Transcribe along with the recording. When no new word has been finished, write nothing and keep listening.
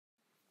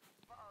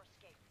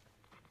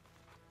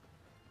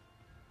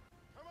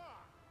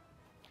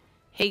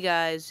Hey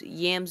guys,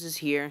 Yams is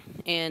here,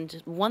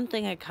 and one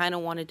thing I kind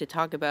of wanted to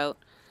talk about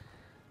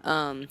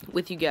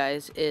with you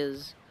guys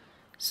is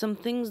some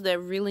things that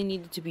really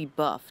needed to be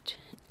buffed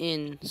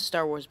in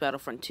Star Wars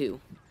Battlefront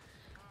 2,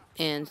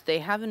 and they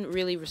haven't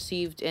really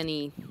received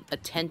any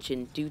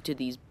attention due to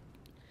these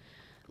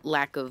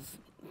lack of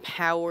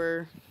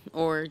power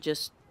or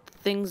just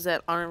things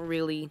that aren't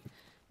really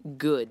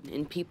good,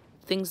 and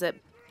things that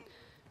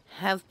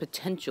have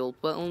potential,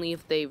 but only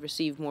if they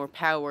receive more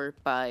power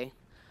by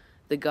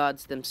the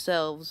gods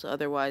themselves,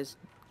 otherwise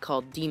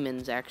called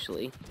demons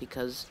actually,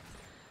 because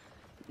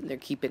they're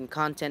keeping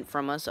content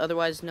from us,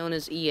 otherwise known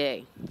as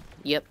EA.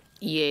 Yep,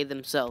 EA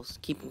themselves,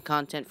 keeping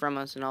content from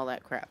us and all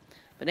that crap.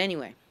 But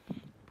anyway,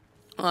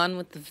 on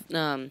with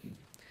the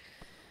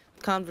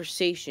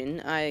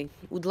conversation. I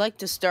would like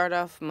to start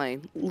off my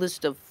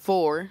list of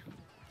 4,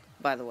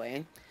 by the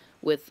way,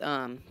 with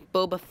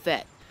Boba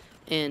Fett,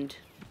 and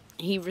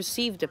he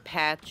received a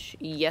patch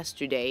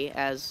yesterday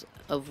as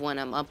of when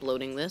I'm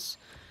uploading this,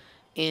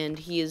 and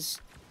he has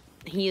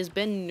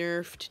been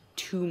nerfed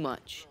too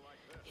much.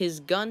 His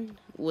gun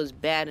was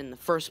bad in the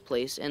first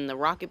place, and the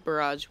rocket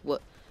barrage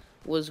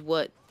was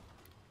what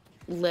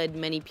led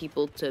many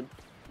people to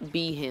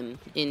be him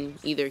in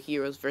either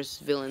Heroes vs.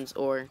 Villains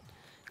or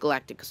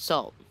Galactic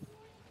Assault.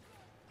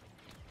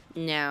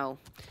 Now,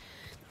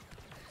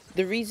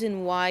 the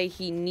reason why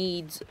he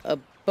needs a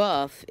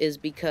buff is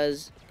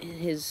because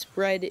his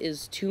spread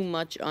is too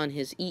much on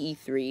his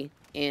EE3,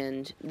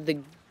 and the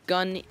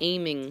gun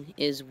aiming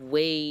is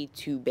way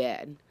too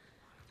bad.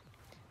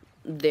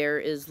 There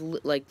is,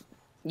 like,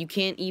 you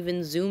can't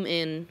even zoom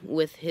in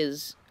with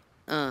his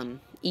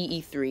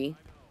EE3,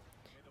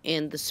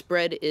 and the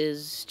spread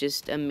is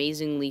just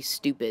amazingly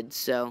stupid,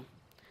 so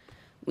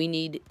we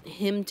need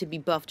him to be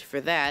buffed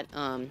for that.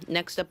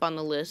 Next up on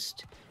the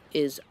list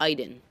is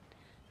Iden,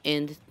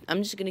 and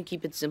I'm just gonna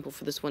keep it simple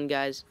for this one,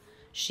 guys.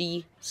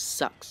 She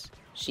sucks.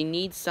 She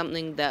needs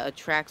something that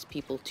attracts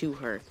people to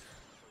her.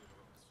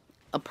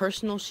 A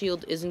personal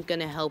shield isn't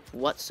going to help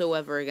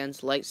whatsoever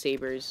against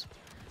lightsabers.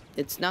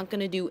 It's not going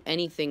to do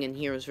anything in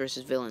Heroes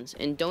vs. Villains.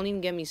 And don't even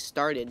get me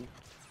started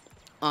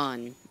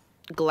on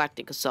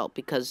Galactic Assault,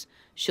 because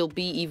she'll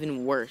be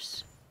even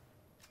worse.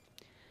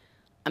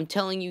 I'm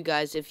telling you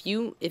guys, if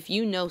you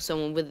know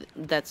someone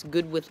that's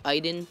good with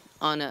Iden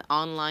on an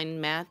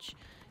online match,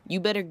 you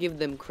better give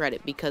them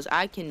credit, because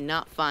I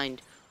cannot find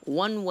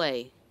one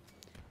way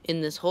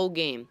in this whole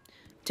game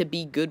to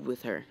be good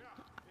with her.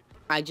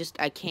 I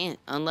can't.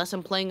 Unless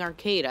I'm playing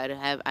arcade,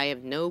 I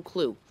have no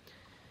clue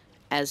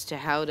as to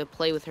how to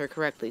play with her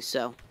correctly.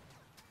 So,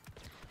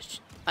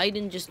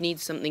 Iden just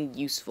needs something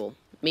useful.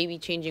 Maybe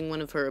changing one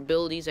of her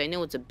abilities. I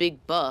know it's a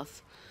big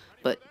buff,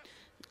 but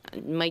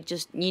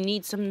you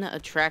need something to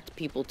attract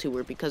people to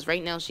her, because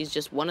right now she's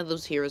just one of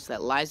those heroes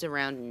that lies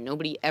around and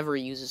nobody ever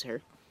uses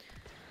her.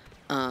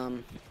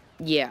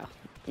 Yeah.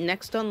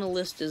 Next on the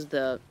list is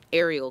the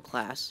aerial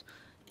class,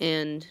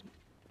 and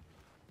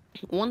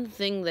one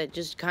thing that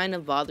just kind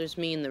of bothers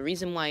me, and the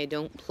reason why I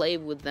don't play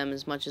with them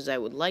as much as I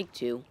would like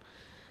to,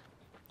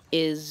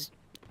 is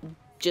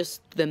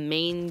just the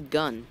main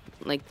gun.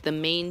 Like the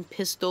main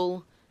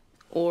pistol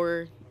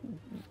or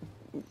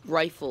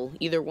rifle,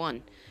 either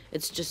one.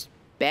 It's just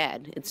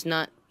bad.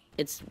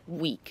 It's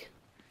weak.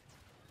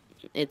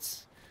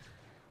 It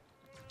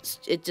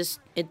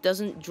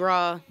doesn't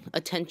draw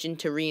attention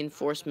to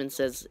reinforcements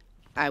as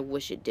I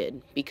wish it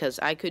did, because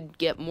I could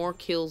get more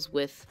kills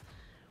with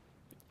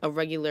a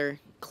regular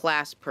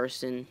class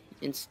person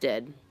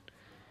instead.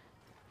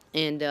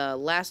 And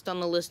last on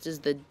the list is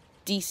the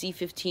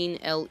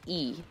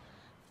DC-15LE,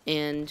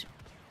 and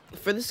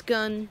for this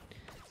gun,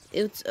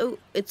 it's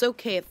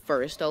okay at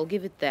first, I'll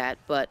give it that,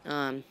 but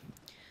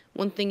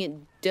one thing it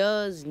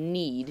does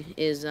need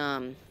is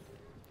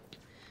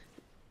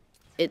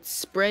its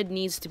spread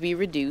needs to be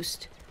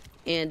reduced,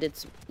 and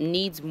it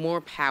needs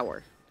more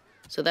power.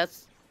 So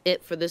that's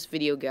it for this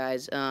video,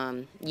 guys.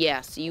 Yeah,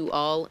 see you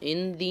all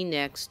in the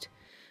next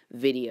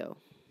video.